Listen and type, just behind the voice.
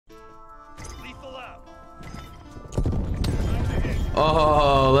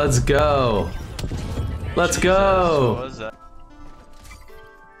Oh, let's go. Let's go. What was that?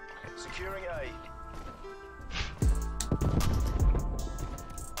 Securing A.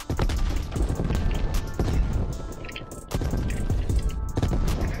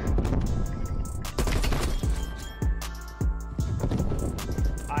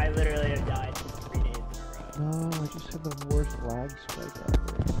 I literally have died 3 days in a row. No, I just had the worst lag spike ever.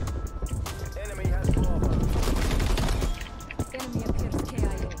 Enemy has Bravo. Enemy appears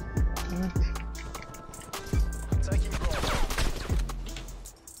KIA. Taking Bravo.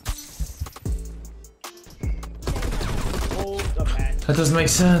 Hold the match. That doesn't make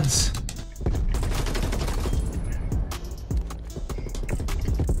sense.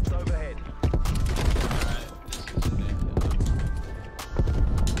 Overhead.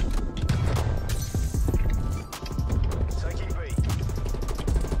 Taking B.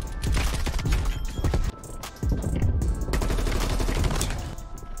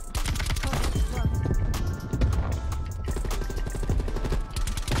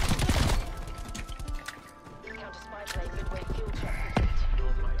 Counter spy plane midway fuel check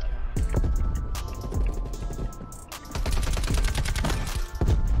complete.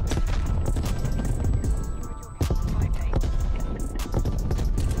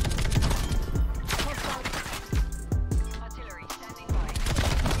 Artillery standing by.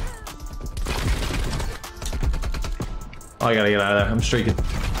 Oh, I gotta get out of there. I'm streaking.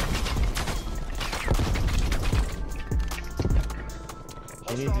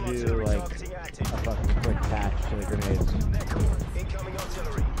 You need to do like a fucking quick patch to the grenades. Incoming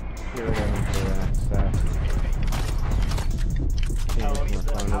artillery. Get rid of them for that stuff. How Change is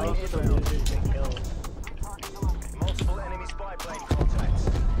my the phone. losers been killed? Multiple enemy spy plane contacts.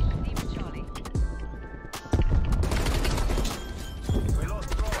 Leave Charlie. We lost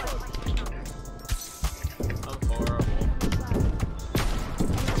Bravo. I'm horrible.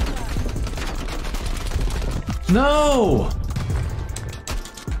 No!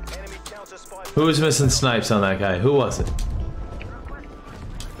 Enemy counter spy Who was missing snipes on that guy? Who was it?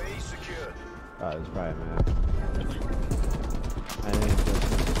 B secured. Oh, it was probably mad. I think just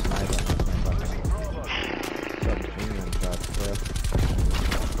snipe on this fucking Bravo. submachine gun shots, bro.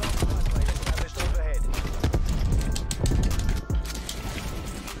 Spy plane established overhead.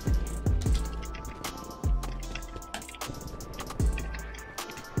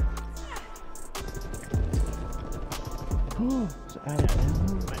 It's out of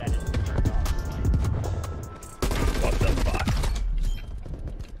ammo. But I just turned off. What the fuck?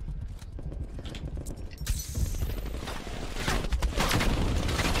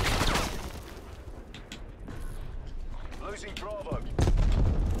 Losing Bravo.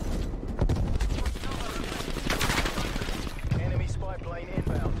 Enemy spy plane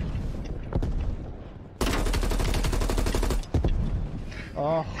inbound.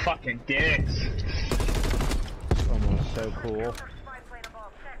 Oh, Fucking dicks. it's almost so cool. Spy plane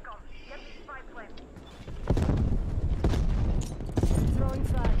above. SATCOM. Get me spy plane. Throwing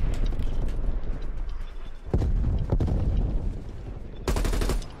flag.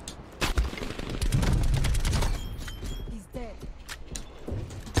 He's dead.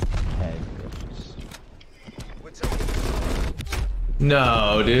 Head bitches. We're taking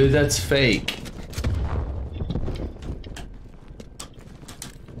No, dude, that's fake.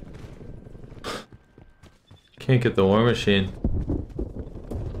 Can't get the war machine.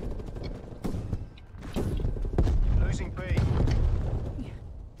 losing B.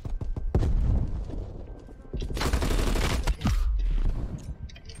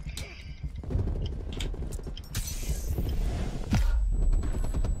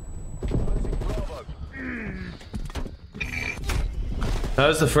 Losing Bravo. That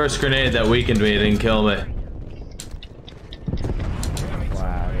was the first grenade that weakened me, it didn't kill me.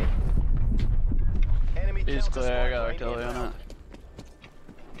 Wow. Enemy He's counter clear, spy I got plane artillery on inbound.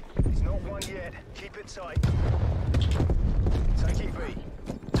 it. He's not won yet. Keep it tight. Taking B.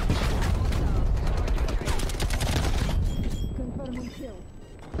 Confirming kill.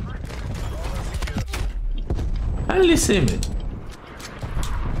 Bravo secure. How did he see me?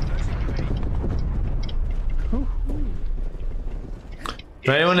 Losing B. If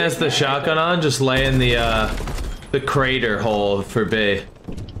anyone has the shotgun on, just lay in the crater hole for B.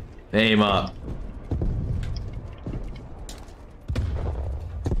 Aim up.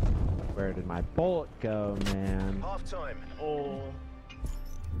 Where did my bullet go, man? Half time. Oh.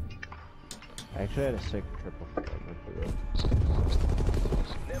 I actually had a sick triple kill.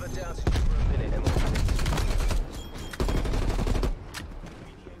 Never doubted you for a minute, Emma.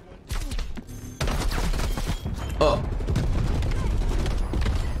 Oh.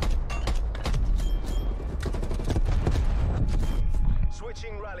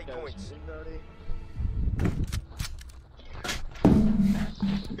 points.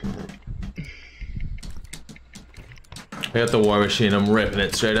 I got the war machine. I'm ripping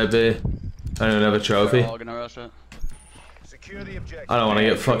it straight up, B. I don't even have a trophy. We're all gonna rush it. Secure the objective. I don't want to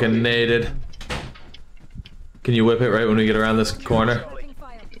get fucking naded. Can you whip it right when we get around this corner?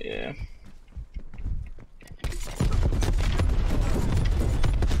 Yeah.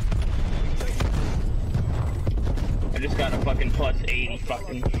 I just got a fucking plus 80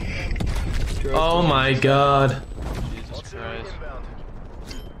 fucking. Oh my god. Jesus Christ.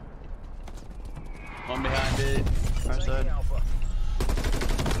 One behind it. Right side.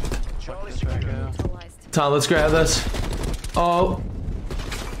 Charlie This right go. Tom, let's grab this. Oh.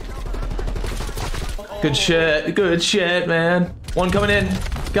 Good shit. Good shit, man. One coming in.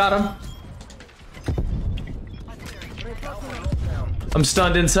 Got him. I'm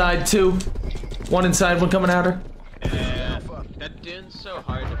stunned inside, two. One inside, one coming at her. Yeah, that dune's so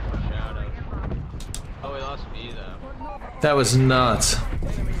hard to push out of. Oh, we lost B though. That was nuts.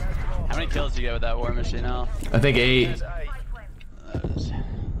 How many kills do you get with that war machine now? I think 8. That's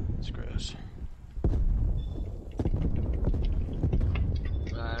gross.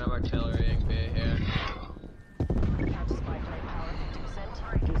 I have artillery and B here. Counter spy plane power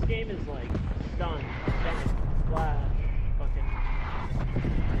 50%. This game is like stun, bang, flash, fucking.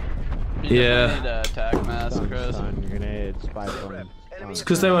 You Yeah. definitely need to attack mass, Stun, Chris. stun, grenade, spy plane. It's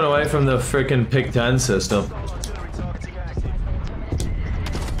because they went away from the freaking Pick 10 system. artillery targeting active.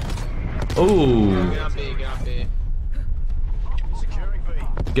 Ooh. Get on B, get on B. Securing B.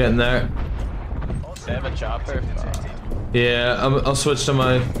 Getting there. They have a chopper. Yeah, I'll switch to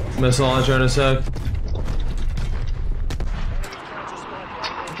my missile launcher in a sec.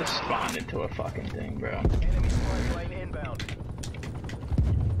 Just spawned into a fucking thing, bro. Enemy spy plane inbound.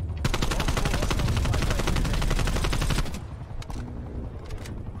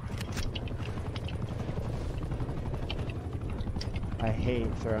 I hate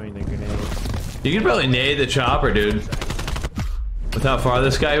throwing the grenade. You can probably nade the chopper, dude. With how far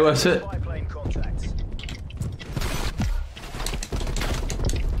this guy was it. Spy plane contacts.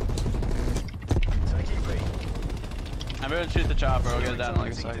 Taking B. Everyone shoot the chopper, we'll get it down in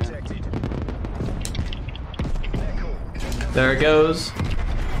like a second. Detected. Echo. There it goes.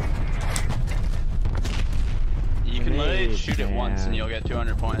 You can literally Grenade, shoot it once and man. you'll get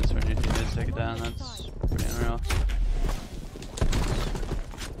 200 points when you just take it down. That's pretty unreal.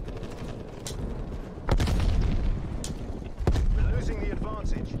 We're losing the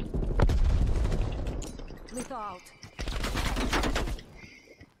advantage. Lethal out.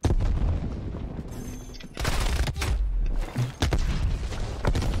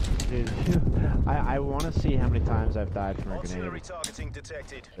 Dude, I want to see how many times I've died from a Artillery grenade targeting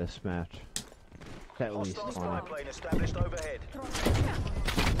detected. this match. At least Hostile 20. spy plane established overhead. B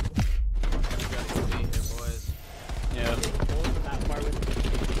here, boys. Yeah, That part with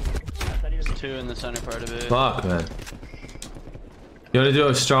that's not even. there's 2 in the center part of it. Fuck, man. You want to do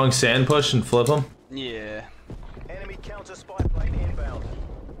a strong sand push and flip him? Yeah. Enemy counter spy plane inbound.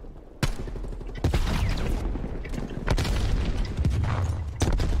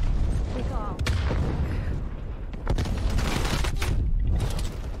 Lethal out.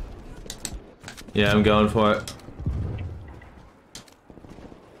 Yeah, I'm going for it.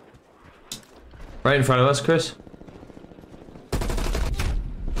 Right in front of us, Chris.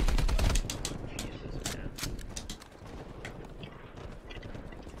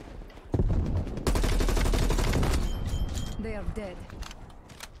 They are dead.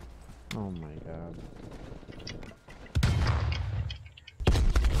 Oh my god.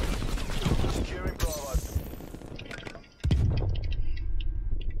 Securing Bravo.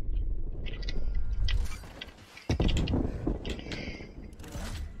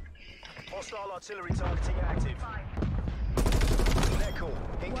 Hostile artillery targeting active. Echo.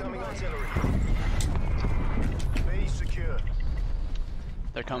 Incoming artillery. B secure.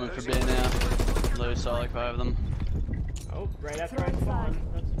 They're coming for B now. Literally saw like 5 of them. Oh, right after I spawned.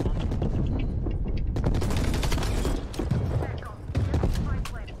 That's fun.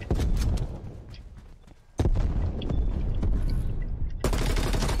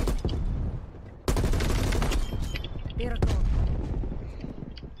 Miracle.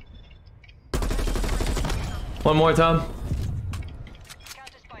 One more, Tom.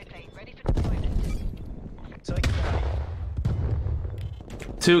 Counter spy plane ready for deployment. Taking A.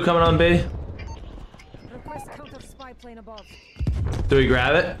 2 coming on B. Request counter spy plane above. Do we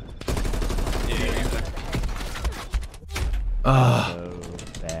grab it? Ah. So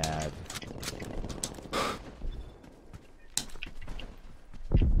bad.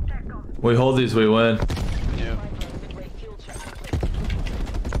 We hold these, we win. Yeah. Midway fuel check complete.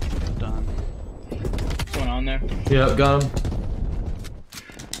 there. Yep, got him.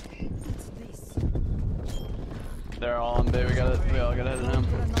 They're all on B. We all gotta hit him.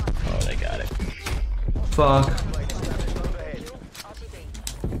 Oh, they got it. Fuck.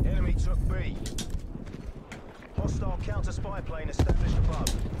 Enemy took B. Hostile counter spy plane established above.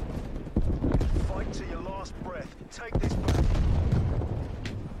 Fight to your last breath. Take this back.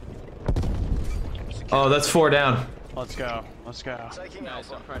 Oh, that's 4 down. Let's go. Let's go. Taking Nice,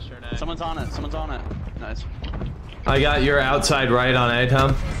 Alpha. I'm pressure now. Someone's on it. Someone's on it. Nice. I got your outside right on A,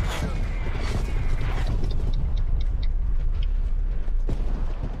 Tom.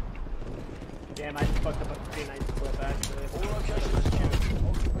 Damn, I just fucked up a pretty nice clip actually. All locations secured.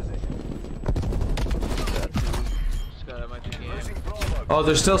 Hold your position. Just got a bunch of game. Losing Bravo. Oh,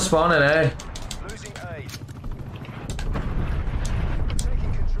 they're still spawning A. Losing A.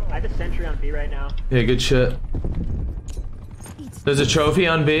 Taking control. I have a sentry on B right now. Yeah, good shit. There's a trophy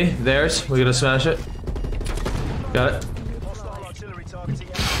on B. Theirs. We gotta smash it. Got it. Hostile artillery targeting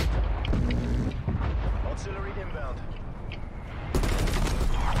active. Artillery inbound.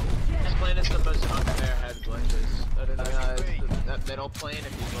 This plane is the most unfair head glitches. I didn't realize that middle plane,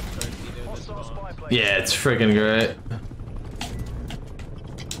 if you look towards either of the Hostile spy spawns. plane. Yeah, it's freaking great.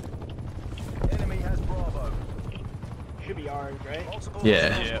 Enemy has Bravo. Should be ours, right? Multiple Yeah.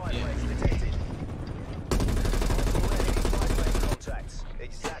 hostile spy planes detected. Multiple enemy spy plane contacts.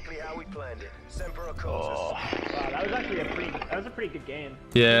 Exactly how we planned it. Semper Acontis. Wow, that was actually a pretty good game.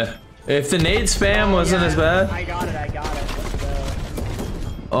 Yeah. If the nade spam wasn't as bad. I got it. Let's go.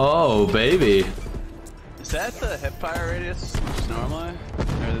 Oh, baby. Is that the hip fire radius just normally? Or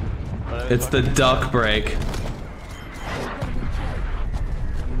whatever It's the duck break.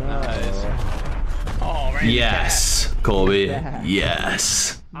 Nice. Oh, right. Yes, Colby.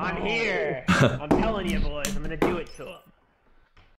 Yes. I'm here. I'm telling you, boys. I'm gonna do it to him.